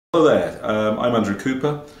Hello there, I'm Andrew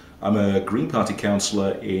Cooper. I'm a Green Party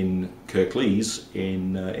councillor in Kirklees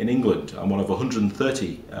in England. I'm one of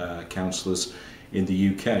 130 councillors in the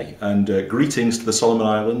UK. And greetings to the Solomon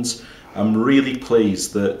Islands. I'm really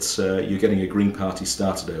pleased that you're getting a Green Party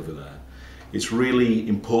started over there. It's really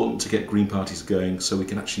important to get Green Parties going so we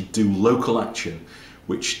can actually do local action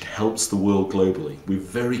which helps the world globally. We're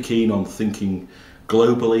very keen on thinking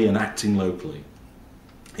globally and acting locally.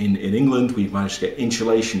 In England, we've managed to get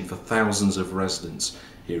insulation for thousands of residents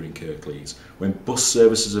here in Kirklees. When bus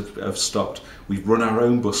services have stopped, we've run our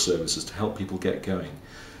own bus services to help people get going.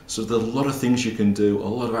 So there's a lot of things you can do, a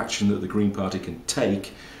lot of action that the Green Party can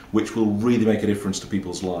take, which will really make a difference to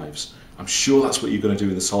people's lives. I'm sure that's what you're going to do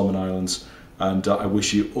in the Solomon Islands, and I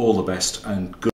wish you all the best and good